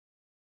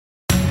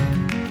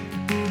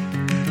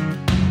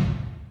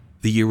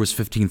The year was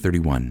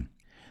 1531.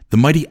 The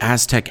mighty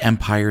Aztec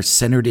Empire,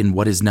 centered in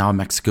what is now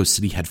Mexico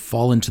City, had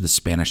fallen to the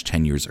Spanish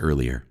 10 years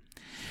earlier.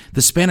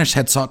 The Spanish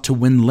had sought to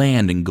win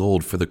land and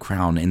gold for the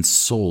crown and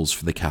souls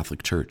for the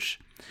Catholic Church.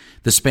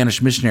 The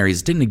Spanish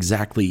missionaries didn't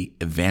exactly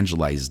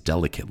evangelize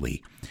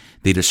delicately.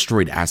 They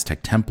destroyed Aztec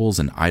temples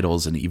and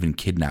idols and even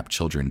kidnapped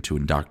children to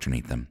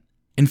indoctrinate them.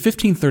 In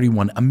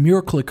 1531, a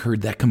miracle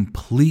occurred that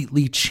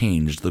completely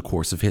changed the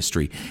course of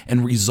history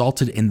and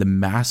resulted in the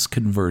mass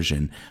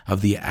conversion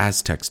of the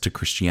Aztecs to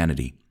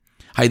Christianity.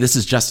 Hi, this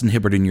is Justin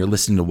Hibbert, and you're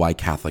listening to Why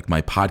Catholic,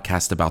 my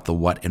podcast about the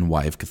what and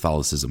why of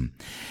Catholicism.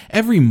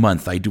 Every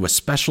month, I do a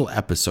special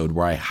episode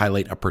where I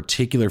highlight a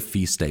particular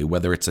feast day,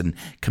 whether it's in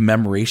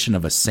commemoration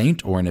of a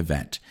saint or an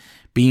event.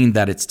 Being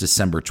that it's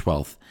December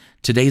 12th,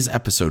 today's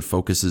episode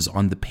focuses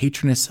on the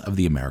patroness of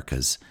the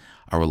Americas,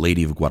 Our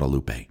Lady of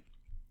Guadalupe.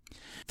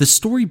 The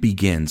story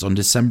begins on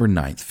December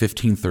 9th,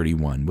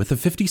 1531, with a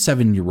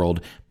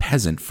 57-year-old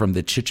peasant from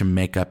the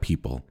Chichimeca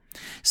people.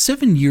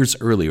 7 years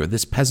earlier,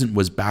 this peasant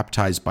was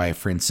baptized by a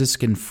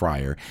Franciscan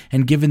friar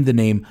and given the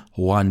name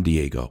Juan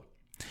Diego.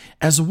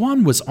 As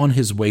Juan was on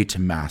his way to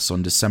Mass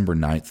on December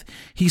 9th,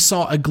 he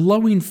saw a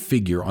glowing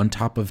figure on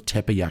top of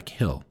Tepeyac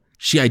Hill.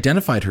 She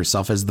identified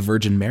herself as the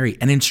Virgin Mary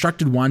and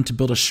instructed Juan to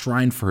build a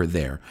shrine for her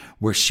there,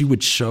 where she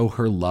would show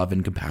her love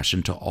and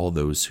compassion to all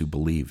those who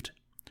believed.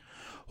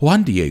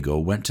 Juan Diego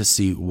went to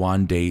see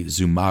Juan de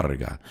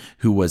Zumarraga,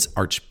 who was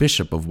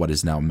Archbishop of what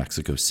is now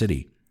Mexico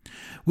City.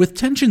 With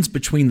tensions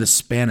between the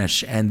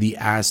Spanish and the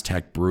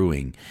Aztec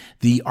brewing,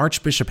 the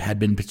Archbishop had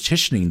been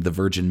petitioning the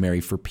Virgin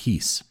Mary for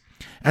peace.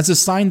 As a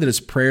sign that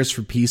his prayers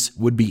for peace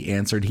would be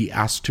answered, he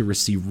asked to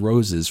receive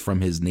roses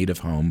from his native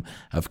home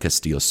of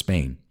Castile,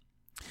 Spain.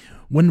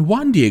 When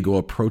Juan Diego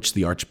approached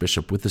the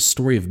Archbishop with the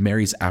story of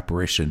Mary's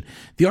apparition,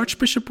 the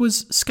Archbishop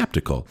was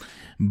skeptical,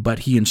 but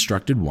he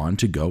instructed Juan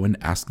to go and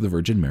ask the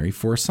Virgin Mary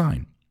for a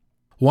sign.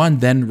 Juan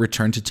then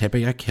returned to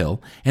Tepeyac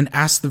Hill and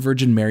asked the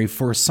Virgin Mary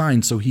for a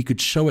sign so he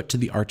could show it to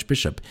the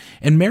Archbishop,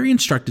 and Mary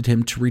instructed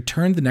him to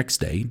return the next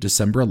day,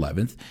 December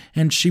 11th,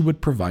 and she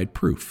would provide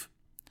proof.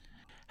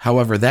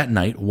 However, that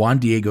night, Juan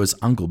Diego's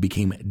uncle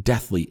became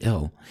deathly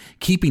ill,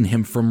 keeping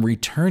him from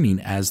returning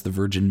as the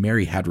Virgin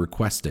Mary had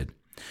requested.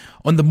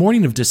 On the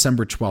morning of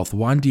December 12th,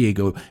 Juan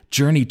Diego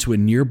journeyed to a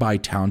nearby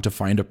town to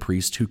find a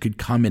priest who could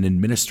come and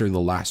administer the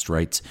last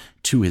rites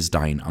to his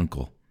dying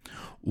uncle.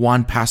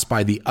 Juan passed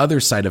by the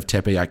other side of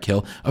Tepeyac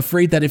Hill,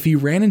 afraid that if he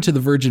ran into the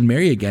Virgin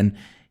Mary again,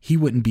 he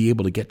wouldn't be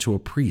able to get to a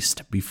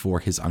priest before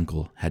his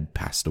uncle had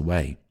passed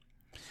away.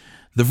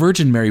 The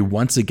Virgin Mary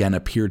once again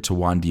appeared to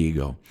Juan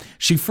Diego.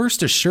 She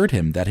first assured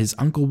him that his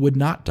uncle would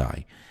not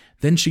die.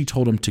 Then she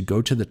told him to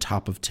go to the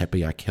top of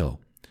Tepeyac Hill.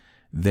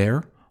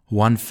 There,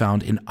 Juan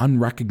found an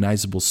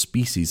unrecognizable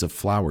species of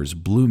flowers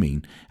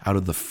blooming out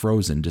of the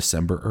frozen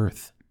December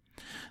earth.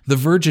 The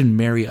Virgin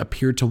Mary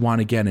appeared to Juan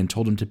again and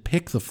told him to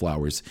pick the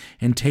flowers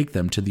and take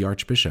them to the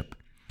Archbishop.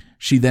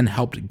 She then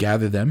helped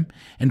gather them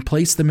and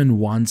place them in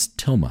Juan's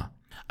tilma.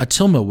 A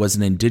tilma was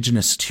an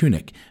indigenous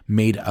tunic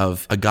made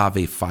of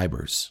agave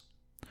fibers.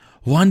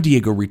 Juan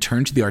Diego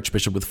returned to the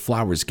Archbishop with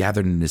flowers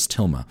gathered in his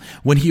tilma.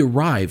 When he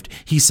arrived,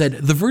 he said,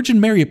 "The Virgin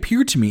Mary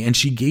appeared to me and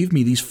she gave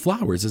me these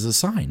flowers as a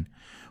sign."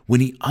 When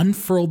he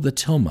unfurled the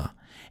tilma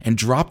and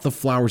dropped the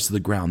flowers to the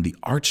ground, the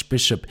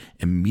Archbishop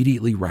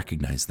immediately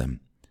recognized them.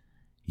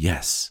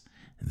 Yes,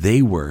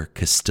 they were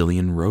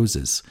Castilian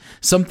roses,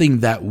 something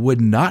that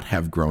would not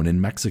have grown in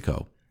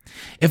Mexico.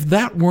 If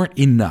that weren't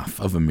enough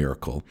of a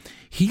miracle,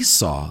 he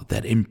saw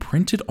that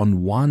imprinted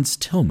on Juan's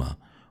tilma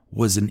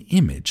was an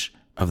image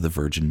of the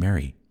Virgin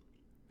Mary.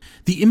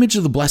 The image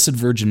of the Blessed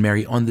Virgin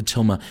Mary on the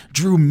tilma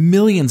drew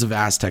millions of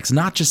Aztecs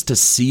not just to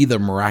see the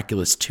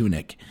miraculous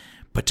tunic,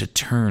 but to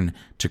turn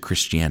to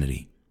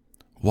Christianity.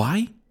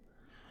 Why?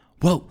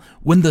 Well,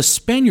 when the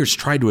Spaniards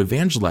tried to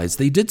evangelize,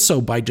 they did so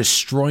by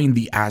destroying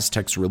the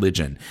Aztecs'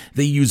 religion.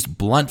 They used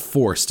blunt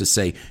force to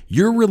say,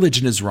 "Your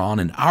religion is wrong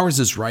and ours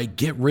is right.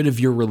 Get rid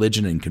of your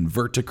religion and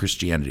convert to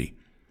Christianity."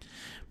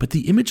 But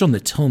the image on the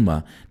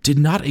tilma did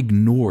not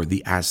ignore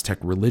the Aztec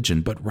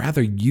religion, but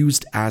rather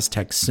used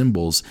Aztec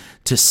symbols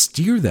to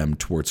steer them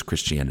towards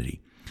Christianity.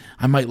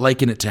 I might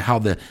liken it to how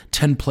the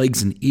 10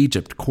 plagues in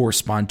Egypt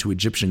correspond to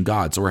Egyptian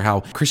gods, or how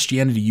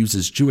Christianity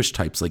uses Jewish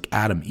types like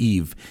Adam,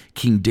 Eve,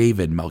 King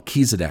David,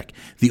 Melchizedek,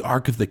 the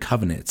Ark of the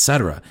Covenant,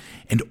 etc.,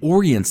 and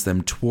orients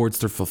them towards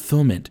their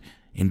fulfillment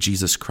in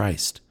Jesus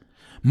Christ.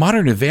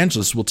 Modern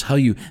evangelists will tell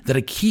you that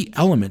a key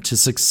element to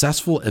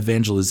successful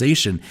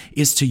evangelization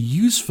is to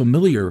use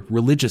familiar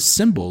religious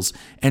symbols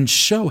and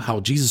show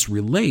how Jesus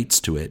relates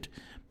to it,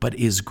 but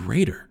is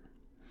greater.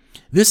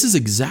 This is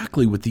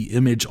exactly what the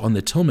image on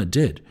the tilma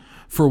did.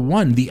 For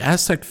one, the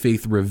Aztec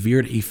faith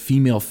revered a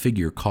female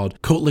figure called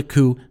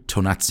Cotlicu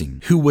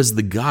Tonatzin, who was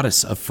the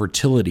goddess of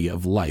fertility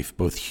of life,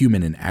 both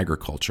human and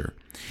agriculture.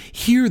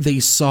 Here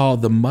they saw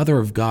the Mother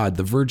of God,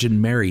 the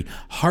Virgin Mary,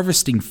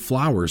 harvesting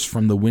flowers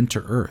from the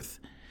winter earth.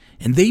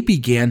 And they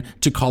began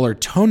to call her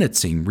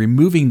Tonatzin,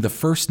 removing the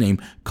first name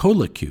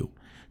Cotlicu.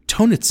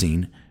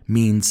 Tonatzin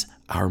means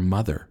our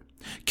mother.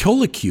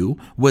 Cotlicu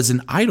was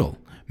an idol.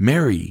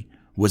 Mary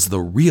was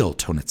the real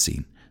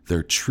Tonantzin,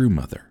 their true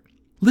mother.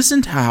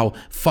 Listen to how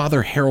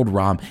Father Harold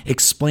Rahm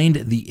explained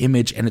the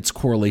image and its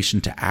correlation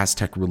to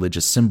Aztec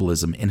religious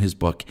symbolism in his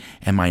book,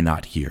 Am I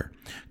Not Here?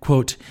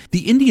 Quote,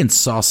 "The Indians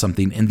saw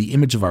something in the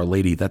image of Our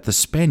Lady that the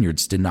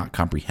Spaniards did not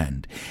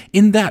comprehend.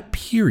 In that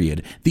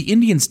period, the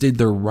Indians did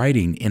their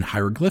writing in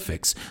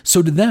hieroglyphics,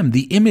 so to them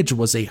the image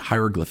was a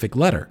hieroglyphic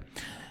letter.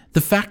 The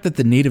fact that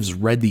the natives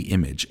read the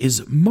image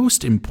is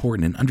most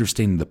important in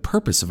understanding the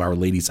purpose of Our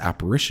Lady's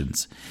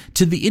apparitions.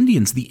 To the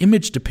Indians, the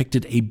image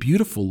depicted a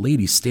beautiful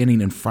lady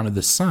standing in front of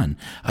the sun,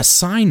 a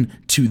sign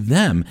to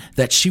them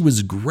that she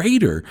was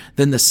greater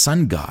than the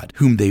sun god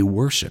whom they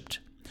worshipped.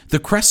 The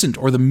crescent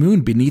or the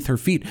moon beneath her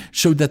feet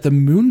showed that the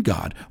moon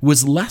god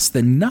was less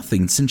than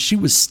nothing since she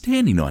was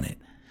standing on it.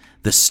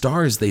 The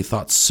stars they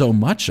thought so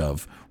much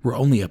of were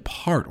only a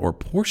part or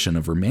portion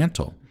of her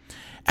mantle.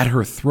 At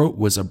her throat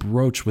was a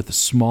brooch with a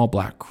small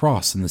black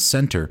cross in the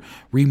center,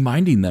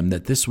 reminding them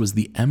that this was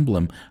the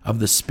emblem of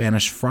the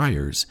Spanish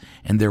friars,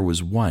 and there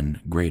was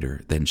one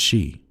greater than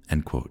she."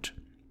 End quote.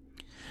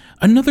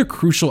 Another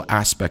crucial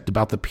aspect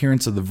about the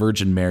appearance of the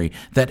Virgin Mary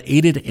that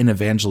aided in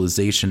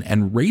evangelization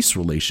and race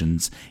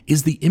relations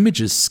is the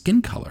image's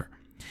skin color.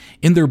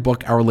 In their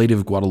book, Our Lady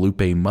of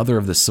Guadalupe, Mother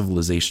of the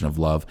Civilization of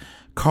Love,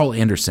 Carl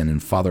Anderson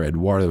and Father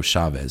Eduardo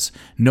Chavez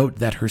note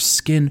that her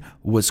skin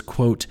was,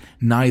 quote,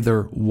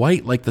 "neither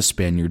white like the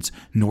Spaniards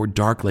nor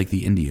dark like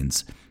the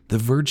Indians. The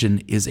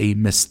Virgin is a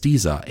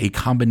mestiza, a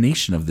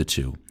combination of the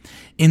two.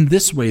 In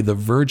this way, the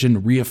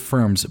Virgin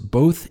reaffirms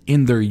both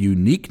in their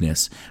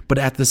uniqueness, but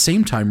at the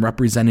same time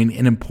representing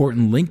an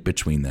important link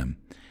between them.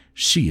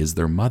 She is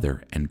their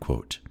mother," end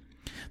quote.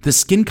 The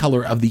skin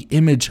color of the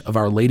image of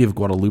Our Lady of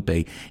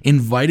Guadalupe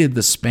invited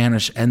the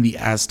Spanish and the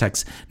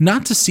Aztecs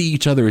not to see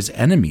each other as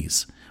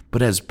enemies,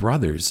 but as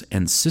brothers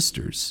and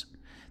sisters.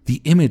 The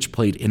image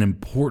played an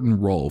important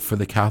role for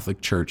the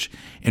Catholic Church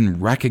in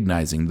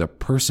recognizing the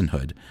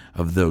personhood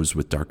of those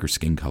with darker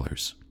skin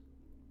colors.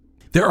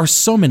 There are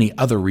so many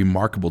other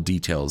remarkable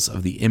details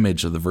of the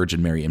image of the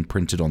Virgin Mary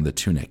imprinted on the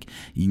tunic.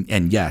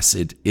 And yes,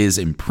 it is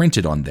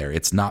imprinted on there.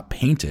 It's not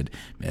painted,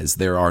 as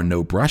there are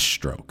no brush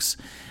strokes.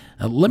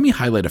 Let me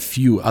highlight a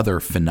few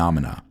other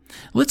phenomena.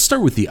 Let's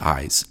start with the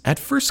eyes. At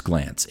first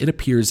glance, it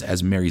appears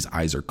as Mary's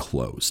eyes are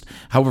closed.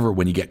 However,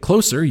 when you get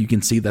closer, you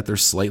can see that they're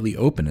slightly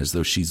open as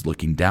though she's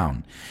looking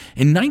down.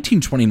 In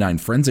 1929,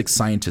 forensic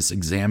scientists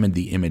examined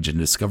the image and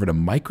discovered a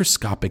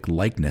microscopic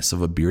likeness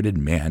of a bearded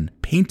man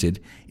painted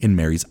in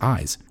Mary's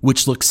eyes,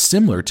 which looks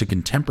similar to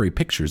contemporary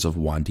pictures of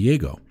Juan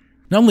Diego.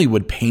 Not only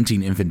would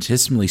painting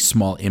infinitesimally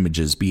small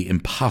images be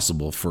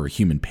impossible for a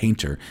human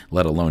painter,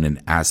 let alone an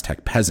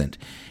Aztec peasant,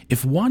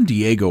 if Juan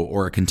Diego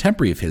or a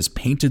contemporary of his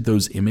painted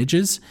those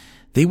images,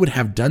 they would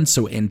have done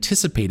so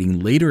anticipating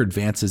later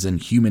advances in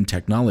human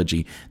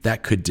technology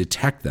that could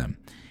detect them.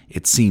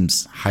 It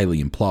seems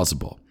highly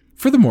implausible.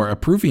 Furthermore, a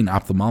Peruvian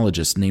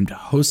ophthalmologist named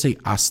Jose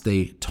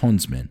Aste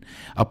Tonsman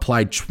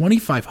applied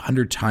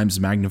 2,500 times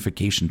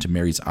magnification to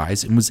Mary's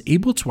eyes and was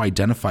able to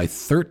identify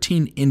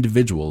 13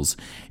 individuals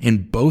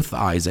in both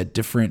eyes at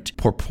different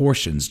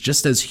proportions,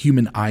 just as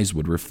human eyes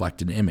would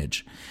reflect an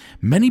image.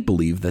 Many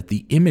believe that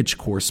the image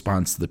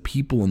corresponds to the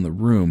people in the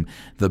room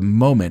the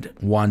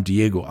moment Juan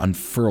Diego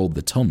unfurled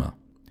the tilma.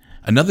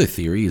 Another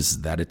theory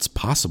is that it's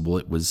possible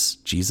it was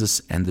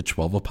Jesus and the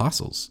 12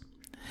 apostles.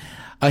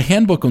 A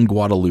handbook on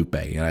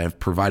Guadalupe, and I have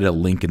provided a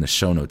link in the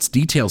show notes,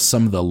 details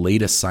some of the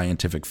latest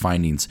scientific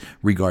findings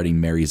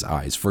regarding Mary's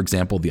eyes. For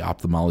example, the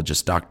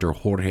ophthalmologist Dr.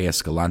 Jorge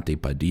Escalante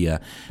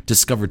Padilla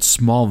discovered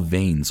small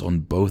veins on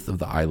both of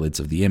the eyelids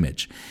of the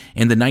image.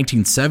 In the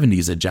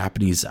 1970s, a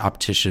Japanese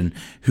optician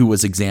who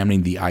was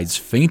examining the eyes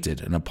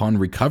fainted, and upon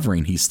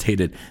recovering, he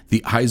stated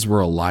the eyes were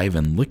alive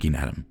and looking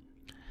at him.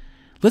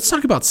 Let's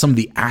talk about some of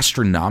the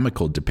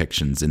astronomical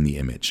depictions in the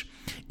image.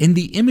 In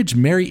the image,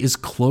 Mary is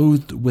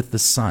clothed with the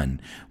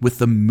sun, with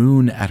the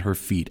moon at her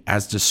feet,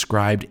 as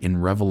described in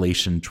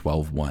Revelation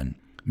 12:1.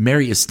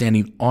 Mary is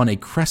standing on a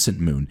crescent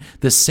moon,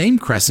 the same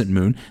crescent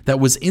moon that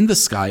was in the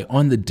sky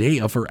on the day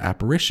of her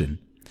apparition.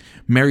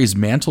 Mary's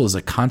mantle is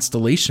a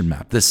constellation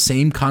map, the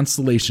same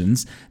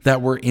constellations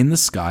that were in the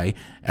sky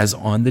as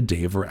on the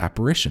day of her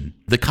apparition.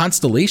 The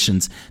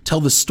constellations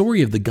tell the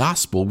story of the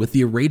gospel with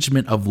the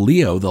arrangement of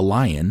Leo the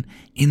lion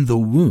in the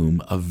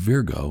womb of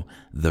Virgo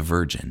the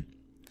virgin.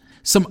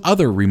 Some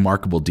other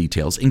remarkable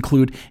details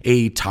include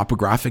a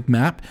topographic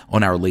map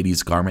on Our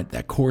Lady's garment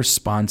that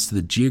corresponds to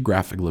the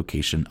geographic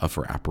location of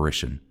her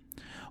apparition.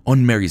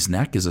 On Mary's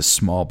neck is a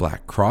small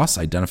black cross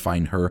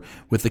identifying her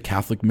with the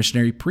Catholic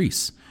missionary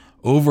priests.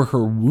 Over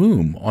her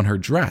womb, on her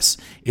dress,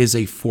 is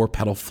a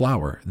 4-petal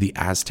flower, the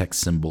Aztec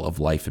symbol of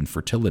life and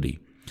fertility.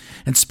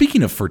 And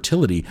speaking of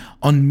fertility,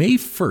 on May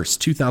 1st,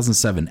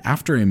 2007,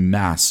 after a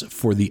mass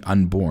for the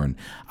unborn,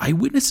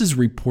 eyewitnesses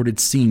reported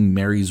seeing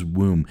Mary's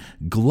womb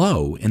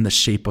glow in the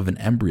shape of an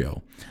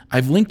embryo.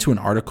 I've linked to an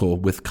article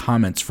with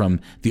comments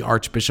from the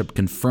Archbishop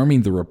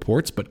confirming the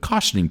reports but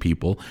cautioning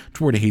people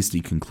toward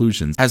hasty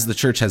conclusions, as the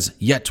Church has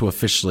yet to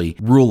officially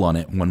rule on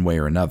it one way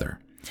or another.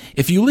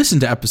 If you listen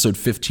to episode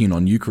 15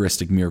 on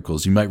Eucharistic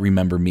miracles, you might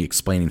remember me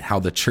explaining how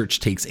the church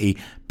takes a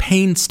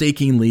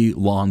painstakingly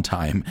long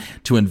time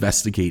to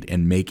investigate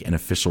and make an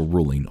official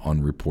ruling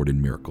on reported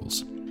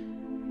miracles.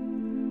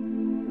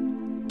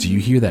 Do you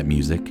hear that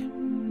music?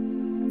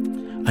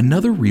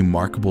 Another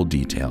remarkable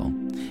detail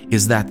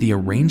is that the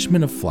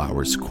arrangement of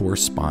flowers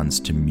corresponds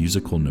to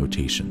musical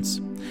notations.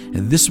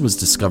 And this was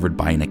discovered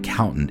by an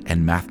accountant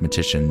and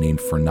mathematician named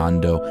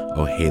Fernando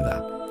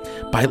Ojeda.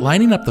 By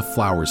lining up the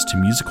flowers to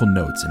musical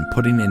notes and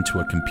putting it into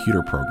a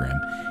computer program,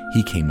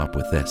 he came up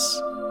with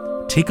this.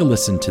 Take a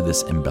listen to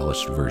this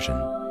embellished version.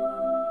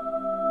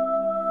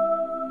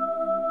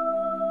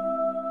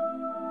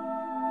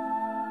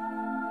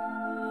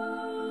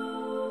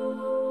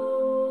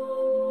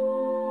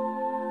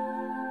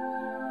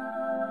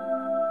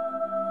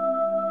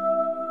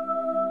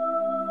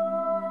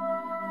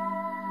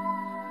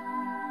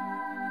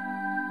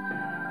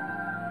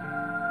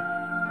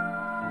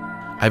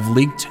 I've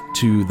linked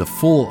to the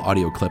full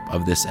audio clip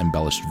of this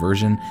embellished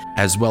version,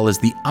 as well as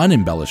the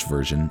unembellished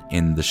version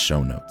in the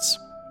show notes.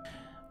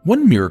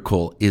 One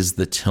miracle is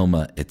the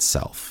tilma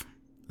itself.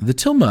 The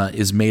tilma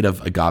is made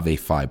of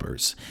agave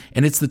fibers,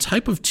 and it's the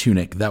type of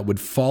tunic that would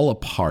fall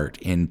apart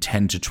in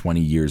 10 to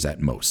 20 years at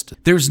most.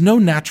 There's no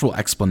natural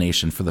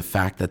explanation for the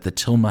fact that the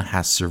tilma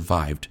has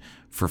survived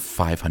for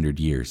 500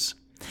 years.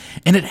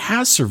 And it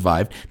has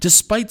survived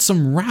despite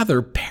some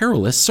rather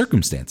perilous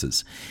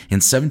circumstances. In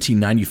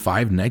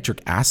 1795,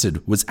 nitric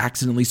acid was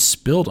accidentally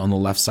spilled on the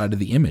left side of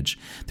the image.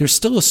 There's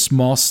still a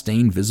small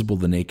stain visible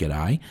to the naked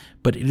eye,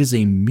 but it is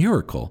a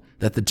miracle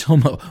that the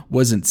tilma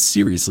wasn't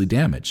seriously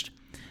damaged.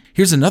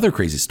 Here's another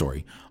crazy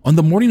story. On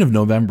the morning of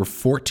November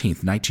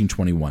 14th,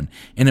 1921,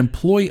 an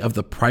employee of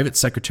the private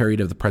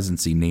secretariat of the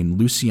presidency named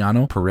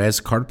Luciano Perez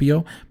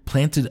Carpio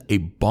planted a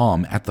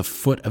bomb at the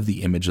foot of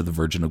the image of the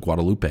Virgin of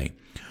Guadalupe.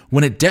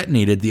 When it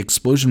detonated, the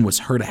explosion was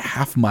heard a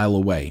half-mile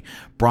away.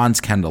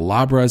 Bronze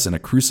candelabras and a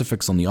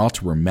crucifix on the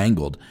altar were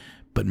mangled,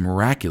 but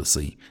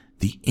miraculously,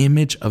 the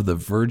image of the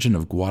Virgin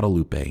of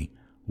Guadalupe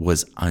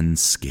was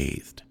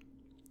unscathed.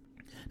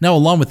 Now,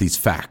 along with these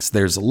facts,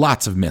 there's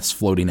lots of myths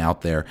floating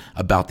out there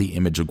about the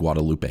image of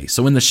Guadalupe.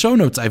 So in the show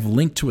notes, I've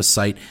linked to a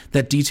site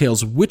that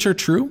details which are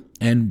true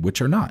and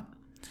which are not.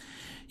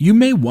 You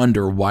may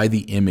wonder why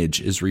the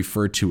image is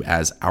referred to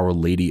as Our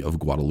Lady of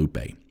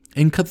Guadalupe.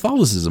 In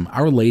Catholicism,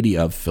 Our Lady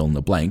of fill in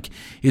the blank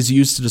is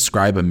used to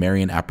describe a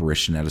Marian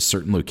apparition at a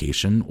certain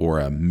location or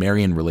a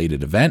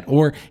Marian-related event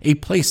or a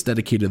place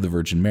dedicated to the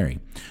Virgin Mary.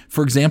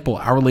 For example,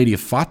 Our Lady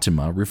of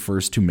Fatima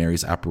refers to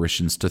Mary's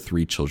apparitions to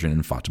 3 children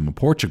in Fatima,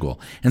 Portugal,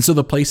 and so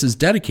the place is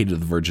dedicated to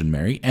the Virgin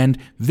Mary and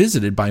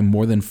visited by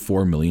more than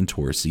 4 million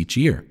tourists each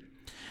year.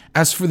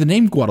 As for the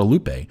name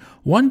Guadalupe,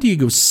 Juan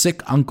Diego's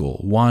sick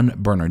uncle, Juan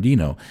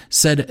Bernardino,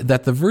 said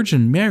that the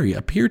Virgin Mary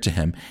appeared to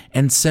him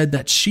and said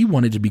that she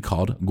wanted to be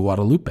called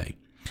Guadalupe.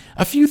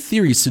 A few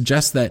theories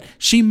suggest that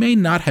she may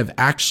not have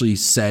actually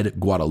said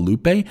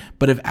Guadalupe,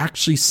 but have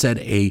actually said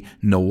a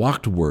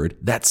Nahuatl word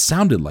that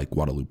sounded like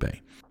Guadalupe.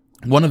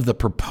 One of the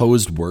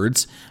proposed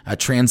words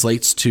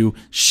translates to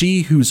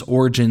she whose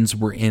origins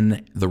were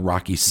in the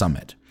rocky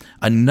summit.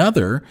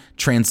 Another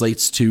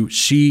translates to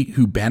she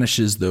who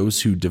banishes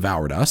those who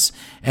devoured us.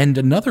 And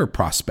another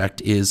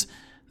prospect is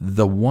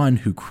the one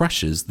who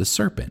crushes the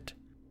serpent.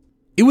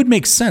 It would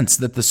make sense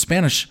that the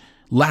Spanish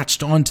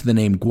latched on to the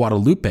name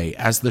Guadalupe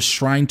as the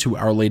shrine to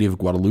Our Lady of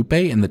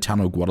Guadalupe in the town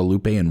of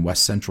Guadalupe in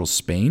west central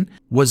Spain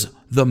was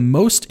the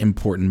most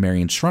important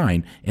Marian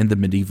shrine in the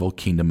medieval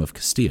kingdom of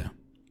Castilla.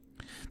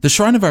 The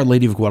Shrine of Our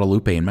Lady of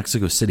Guadalupe in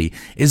Mexico City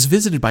is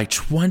visited by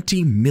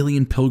 20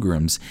 million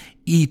pilgrims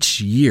each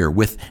year,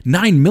 with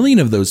 9 million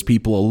of those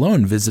people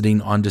alone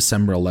visiting on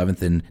December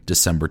 11th and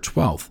December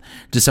 12th.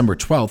 December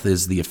 12th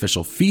is the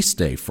official feast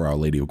day for Our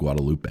Lady of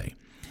Guadalupe.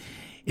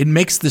 It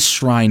makes this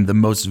shrine the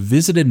most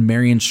visited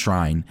Marian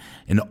shrine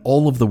in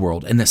all of the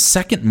world and the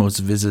second most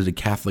visited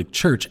Catholic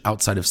church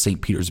outside of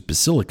St. Peter's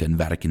Basilica in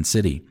Vatican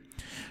City.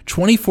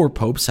 24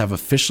 popes have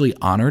officially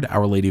honored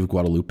Our Lady of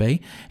Guadalupe,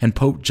 and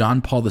Pope John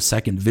Paul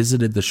II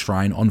visited the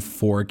shrine on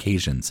 4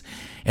 occasions,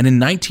 and in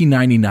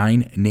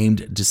 1999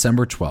 named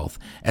December 12th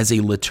as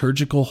a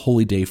liturgical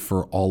holy day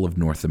for all of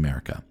North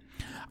America.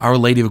 Our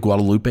Lady of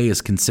Guadalupe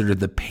is considered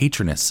the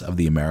patroness of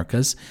the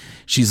Americas.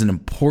 She's an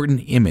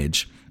important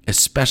image,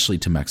 especially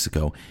to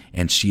Mexico,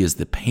 and she is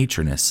the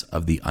patroness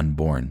of the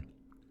unborn.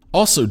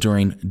 Also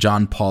during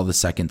John Paul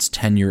II's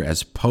tenure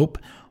as Pope,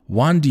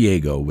 Juan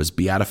Diego was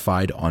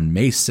beatified on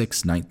May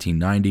 6,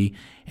 1990,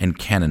 and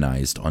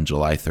canonized on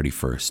July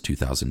 31,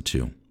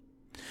 2002.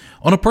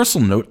 On a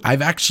personal note,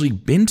 I've actually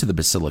been to the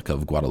Basilica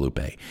of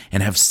Guadalupe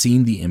and have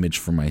seen the image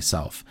for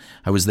myself.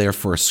 I was there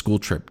for a school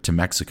trip to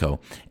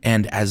Mexico,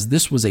 and as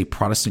this was a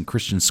Protestant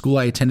Christian school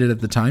I attended at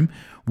the time,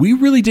 we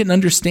really didn't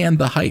understand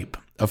the hype.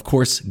 Of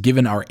course,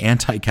 given our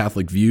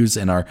anti-Catholic views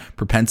and our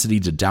propensity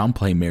to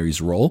downplay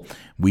Mary's role,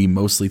 we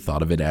mostly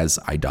thought of it as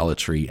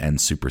idolatry and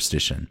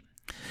superstition.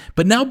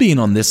 But now being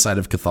on this side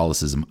of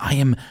Catholicism, I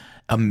am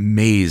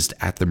amazed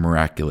at the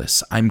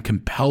miraculous. I'm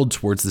compelled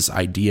towards this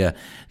idea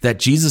that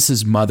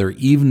Jesus' mother,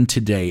 even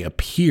today,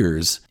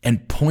 appears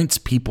and points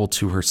people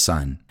to her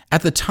son.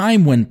 At the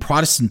time when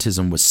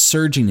Protestantism was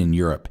surging in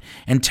Europe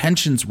and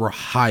tensions were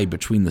high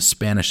between the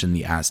Spanish and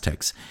the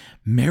Aztecs,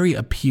 Mary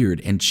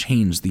appeared and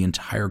changed the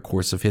entire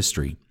course of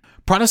history.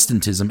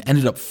 Protestantism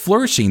ended up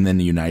flourishing in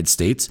the United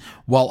States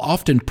while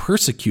often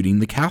persecuting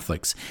the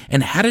Catholics,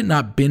 and had it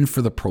not been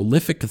for the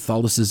prolific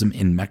Catholicism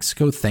in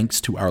Mexico thanks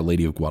to Our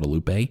Lady of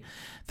Guadalupe,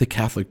 the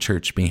Catholic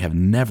Church may have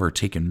never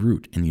taken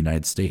root in the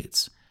United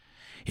States.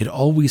 It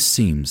always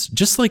seems,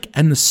 just like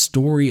in the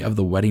story of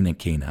the wedding at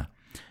Cana,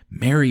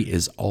 Mary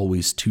is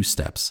always 2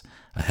 steps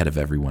ahead of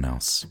everyone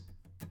else.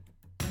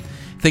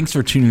 Thanks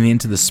for tuning in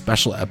to this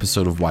special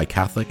episode of Why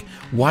Catholic.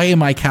 Why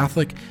am I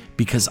Catholic?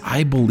 Because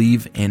I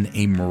believe in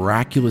a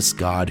miraculous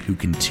God who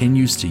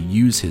continues to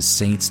use his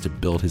saints to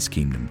build his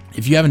kingdom.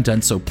 If you haven't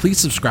done so, please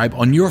subscribe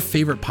on your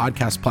favorite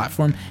podcast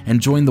platform and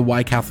join the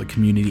Why Catholic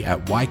community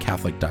at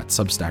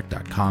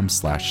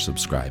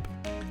whycatholic.substack.com/subscribe.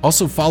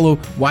 Also follow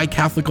Why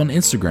Catholic on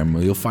Instagram,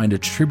 where you'll find a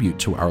tribute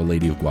to Our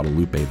Lady of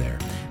Guadalupe there.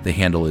 The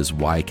handle is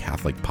Why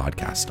Catholic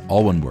Podcast,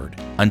 all one word.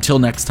 Until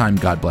next time,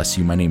 God bless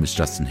you. My name is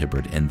Justin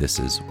Hibbard, and this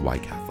is Why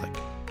Catholic.